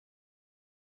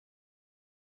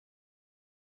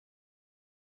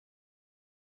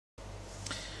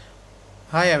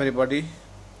Hi everybody.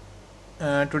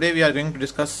 Today we are going to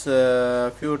discuss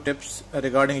a few tips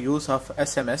regarding use of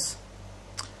SMS.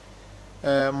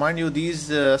 Mind you, these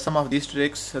some of these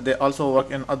tricks they also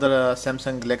work in other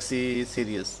Samsung Galaxy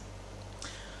series.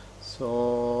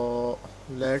 So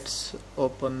let's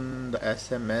open the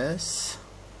SMS.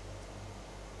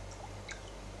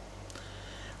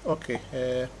 Okay.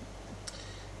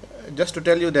 Just to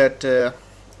tell you that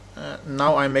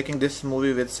now I'm making this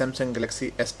movie with Samsung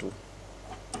Galaxy S2.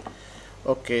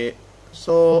 Okay,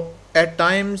 so at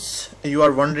times you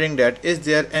are wondering that is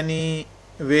there any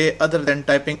way other than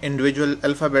typing individual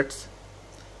alphabets?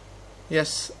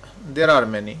 Yes, there are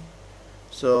many.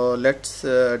 So let's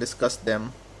discuss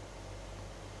them.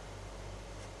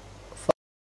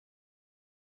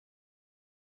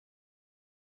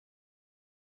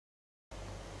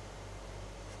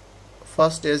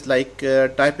 First is like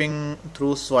typing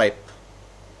through swipe.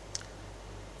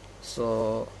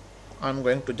 So I'm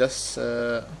going to just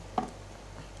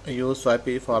use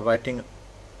swipey for writing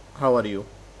how are you?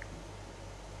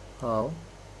 How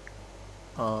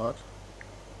are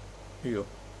you?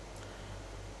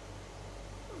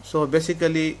 So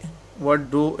basically what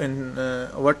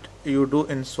you do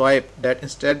in swipe, that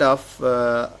instead of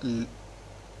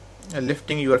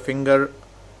lifting your finger,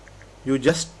 you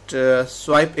just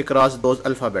swipe across those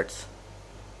alphabets.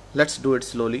 Let's do it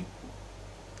slowly.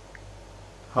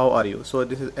 How are you? So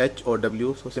this is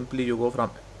HOW, so simply you go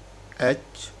from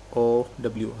HOW,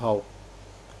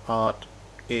 how,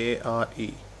 ARE,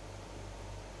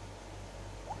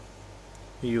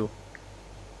 you.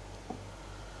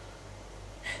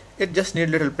 It just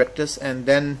needs little practice and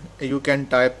then you can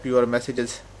type your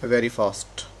messages very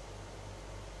fast.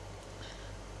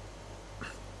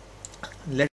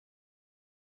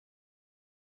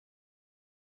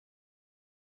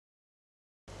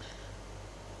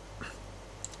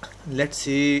 Let's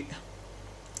see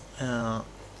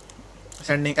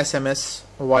sending SMS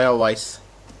via voice.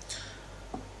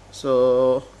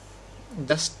 So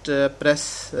just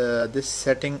press this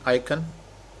setting icon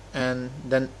and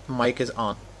then mic is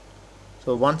on.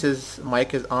 So once his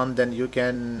mic is on, then you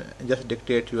can just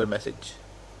dictate your message.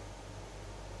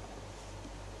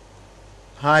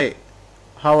 Hi,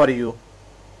 how are you?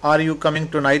 Are you coming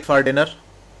tonight for dinner?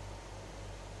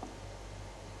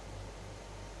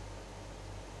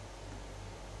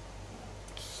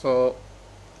 So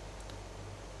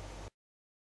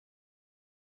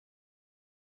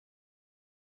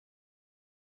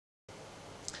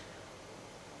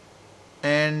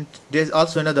and there's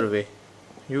also another way.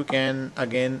 You can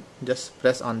again just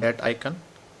press on that icon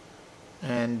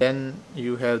and then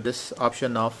you have this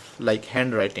option of like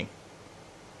handwriting.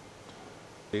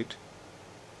 Right.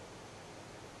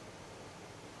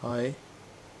 Hi,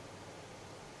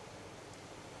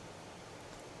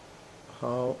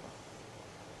 how,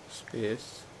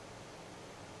 space,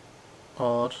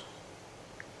 or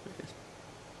space,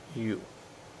 you.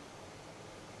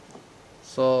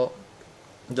 So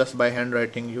just by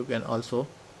handwriting you can also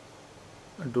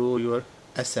do your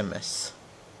SMS.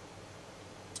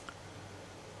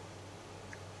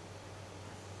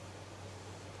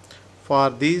 For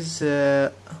these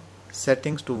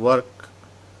settings to work,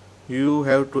 you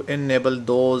have to enable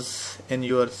those in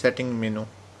your setting menu.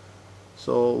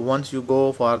 So once you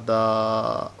go for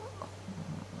the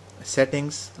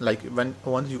settings, like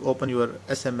once you open your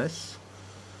SMS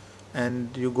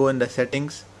and you go in the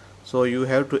settings, so you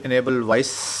have to enable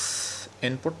voice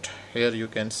input. Here you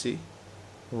can see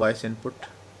voice input,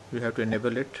 you have to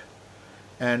enable it.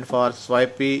 And for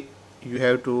swipey you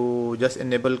have to just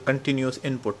enable continuous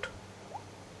input,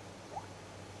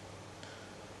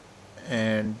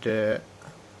 and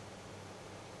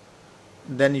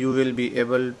then you will be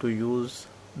able to use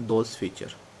those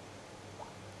features.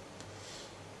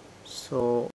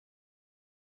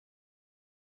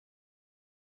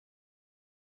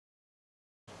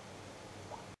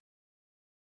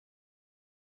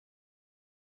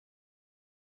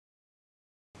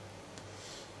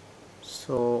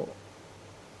 So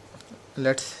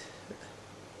let's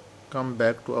come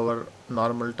back to our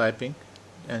normal typing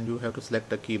and you have to select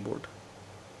the keyboard.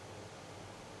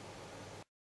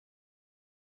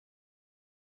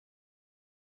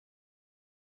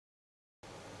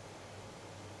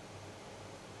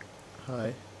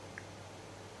 Hi,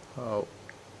 how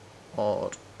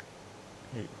are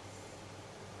you?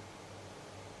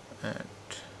 And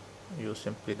you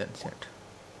simply then send.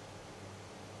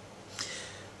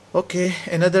 Okay,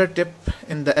 another tip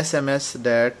in the SMS,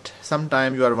 that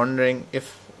sometime you are wondering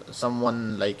if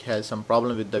someone like has some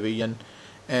problem with the vision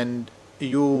and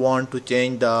you want to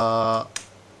change the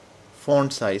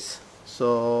font size.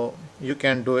 So you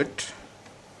can do it.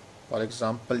 For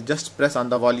example, just press on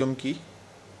the volume key.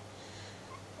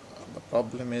 The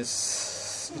problem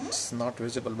is it's not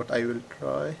visible, but I will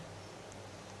try.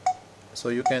 So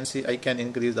you can see I can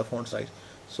increase the font size.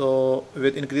 So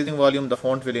with increasing volume the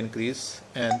font will increase,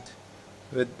 and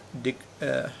with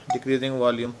decreasing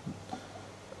volume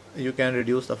you can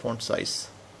reduce the font size.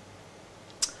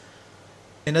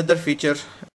 Another feature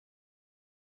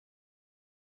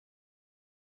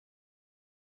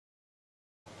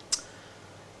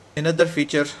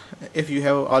if you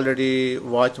have already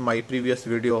watched my previous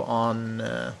video on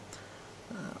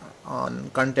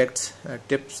contacts,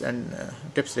 tips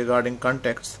regarding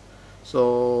contacts,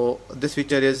 so this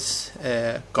feature is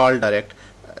call direct.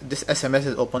 This SMS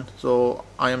is open, so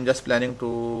I am just planning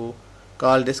to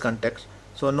call this contact,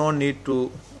 so no need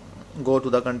to go to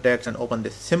the contacts and open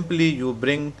this. Simply you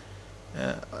bring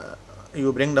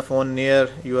the phone near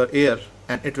your ear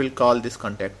and it will call this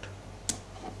contact.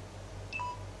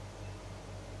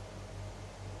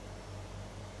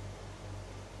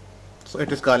 So it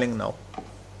is calling now.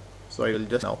 So I will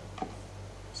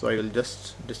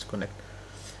just disconnect.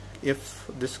 If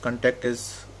this contact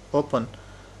is open,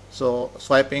 so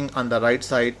swiping on the right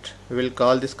side will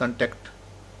call this contact.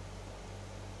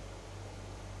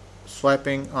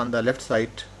 Swiping on the left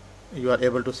side, you are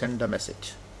able to send the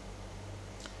message.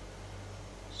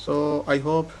 So I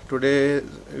hope today's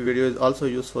video is also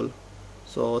useful.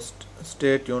 So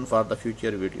stay tuned for the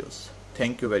future videos.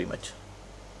 Thank you very much.